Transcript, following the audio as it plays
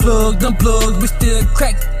Plugged, unplugged, we still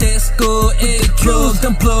crack that skull. Plugged,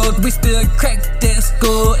 unplugged, we still crack that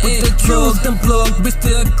skull. Plugged, unplugged, we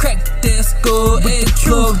still crack that skull.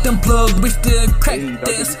 Plugged, unplugged, we still crack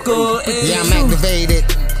that skull. Yeah, I'm activated.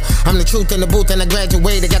 I'm the truth in the booth and I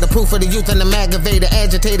graduated. Got the proof of the youth and I'm aggravated,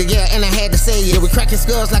 agitated, yeah, and I had to say it. We cracking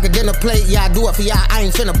skulls like a dinner plate. Yeah, I do it for y'all, I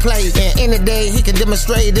ain't finna play. And in the day, he can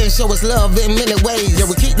demonstrate and show us love in many ways. Yeah,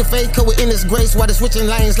 we keep the faith, cause we're in his grace, while they switching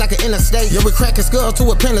lanes like an interstate. Yeah, we cracking skulls to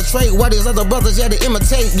it penetrate, while these other brothers, yeah, they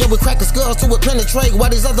imitate. Yeah, we cracking skulls to it penetrate,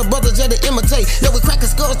 while these other brothers, yeah, they imitate. Yeah, we cracking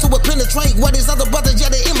skulls to it penetrate, while these other brothers,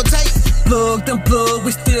 yeah, they imitate. Plugged, unplugged,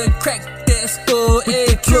 we still crack that skull.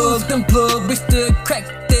 Plugged, unplugged, we still crack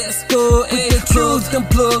that skull. Plugged,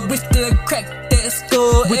 unplugged, we still crack that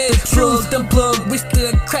skull. Plugged, unplugged, we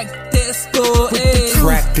still crack that skull.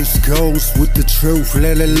 Practice goes with the truth,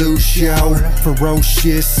 let it loose, yo.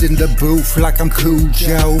 Ferocious in the booth like I'm cool,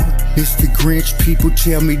 Joe. It's the Grinch, people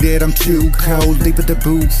tell me that I'm too cold. Leaving the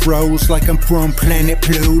booth froze like I'm from planet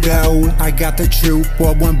Pluto. I got the truth,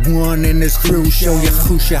 411 in this crew. Show ya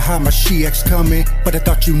HOD, my Mashiach's coming, but I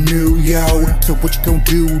thought you knew, yo. So what you gon'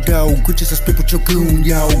 do, though? Grinch is a spiritual goon,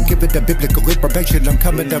 yo. Give it the biblical information, I'm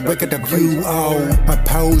coming to break it up, you, oh. My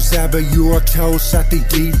pose, ever your toes, I think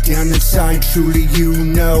deep down inside, truly you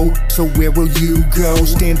know. So where will you go?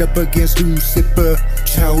 Stand up against Lucifer,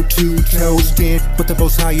 toe to toe. Stand with the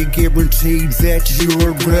most high and guarantee that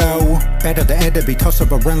you're real. Better the enemy, toss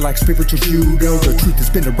up around like spiritual judo. The truth has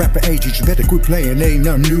been around for ages, you better quit playing, ain't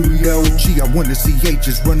nothing new, yo. Gee, I wanna see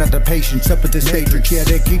ages run out of patience up at this matrix. Yeah,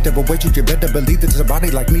 that kingdom awaits you better believe that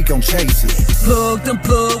somebody like me gon' chase it. Plugged,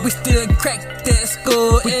 unplugged, we still crack that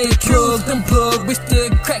skull. Plugged, unplugged, we still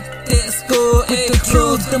crack that skull.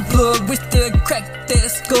 Plugged, unplugged, we still crack that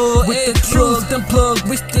skull. Plugged, unplugged,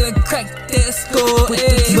 we still crack that skull.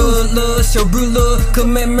 Love, show ruler,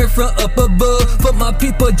 commandment from up above. For my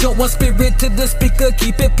people, joint one spirit to the speaker,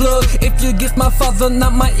 keep it plugged. If you get my father,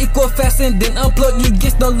 not my equal, fast and then unplug. You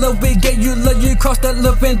get no love, we get you love. You cross that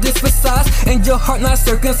love and this for size, and your heart not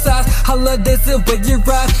circumcised. Holidays the way you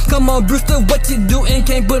ride. Come on, Brewster, what you doing?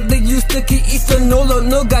 Can't believe you still keep Easter. No Lord,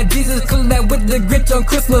 no God, Jesus collab with the Grinch on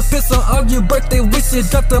Christmas. Piss on all your birthday wishes.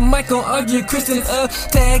 Drop the mic on all you Christians.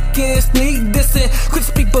 Attacking, sneak dissing. Quit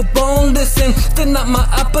speak but won't listen. Still not my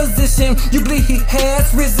opposition. You believe he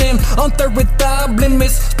has risen. On third without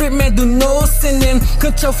blemish. Spirit man do no sinning.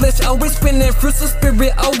 Control flesh always spinning. Fruits of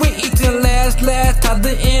spirit always eating. Last, till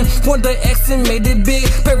the end. For the accent made it big.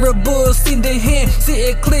 Parable, see the hint. See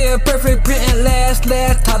it clear, perfect print. And last,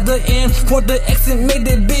 till the end. For the accent made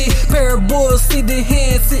it big. Parable, see the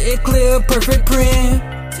hint. See it clear, perfect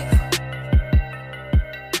print.